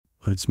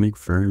let's make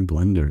fur in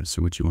Blender.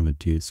 So what you want to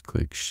do is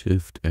click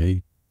Shift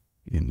A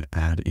and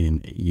add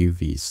in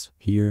UVs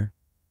here,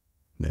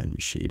 then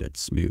shade it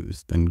smooth.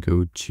 Then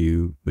go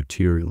to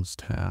Materials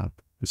tab,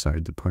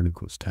 the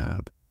Particles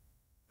tab,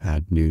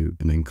 add new,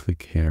 and then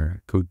click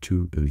Hair. Go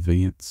to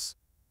Advance,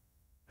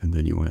 and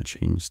then you want to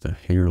change the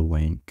hair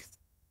length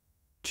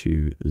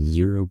to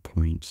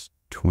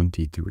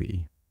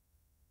 0.23.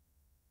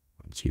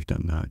 Once you've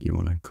done that, you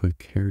want to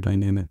click Hair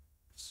Dynamics.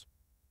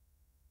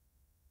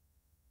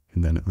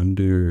 And then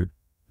under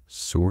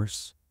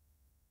Source,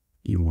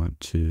 you want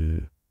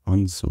to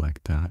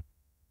unselect that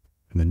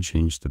and then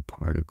change the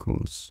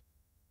particles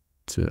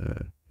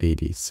to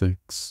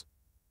 86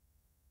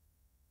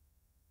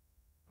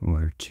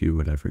 or to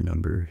whatever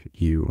number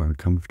you are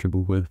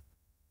comfortable with.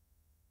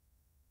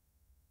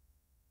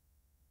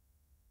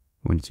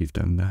 Once you've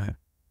done that,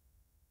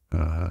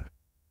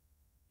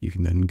 you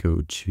can then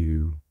go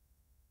to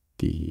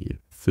the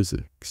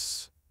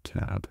Physics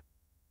tab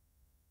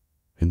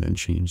and then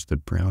change the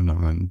brown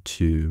on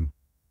to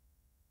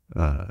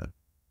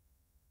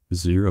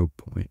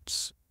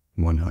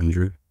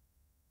 0.100.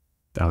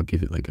 That'll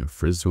give it like a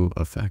frizzle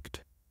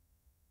effect.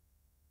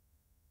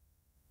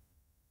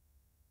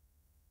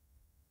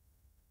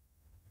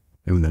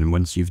 And then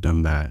once you've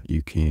done that,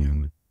 you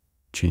can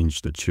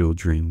change the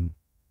children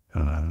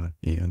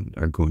and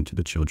or go into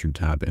the Children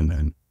tab and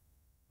then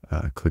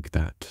click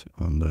that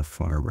on the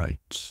far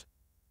right.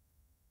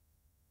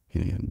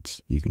 And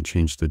you can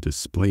change the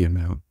display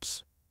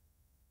amount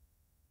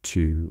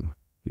to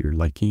your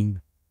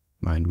liking.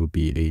 Mine will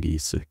be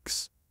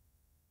 86.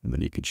 And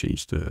then you can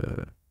change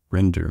the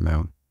render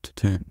amount to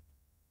 10.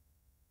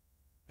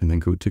 And then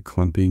go to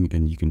clumping,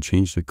 and you can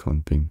change the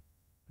clumping.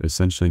 It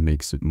essentially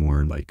makes it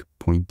more like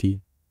pointy.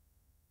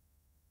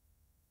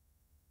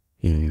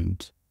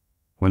 And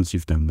once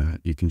you've done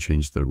that, you can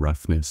change the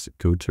roughness.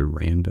 Go to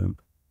random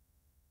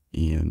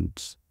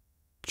and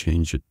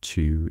change it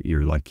to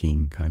your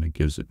liking. Kind of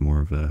gives it more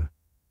of a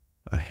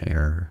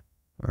hair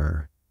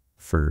or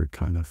fur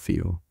kind of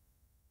feel.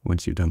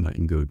 Once you've done that,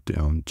 you can go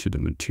down to the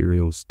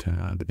Materials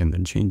tab and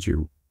then change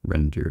your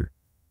render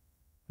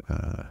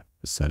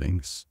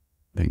settings.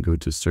 Then go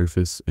to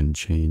Surface and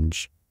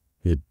change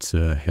it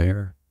to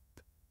hair.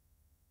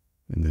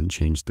 And then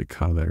change the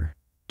color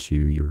to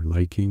your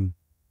liking.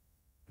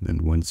 And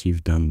then once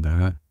you've done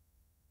that,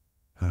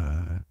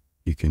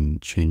 you can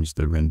change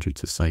the render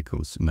to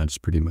cycles. And that's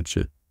pretty much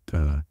it.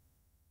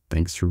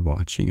 Thanks for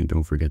watching, and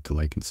don't forget to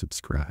like and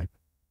subscribe.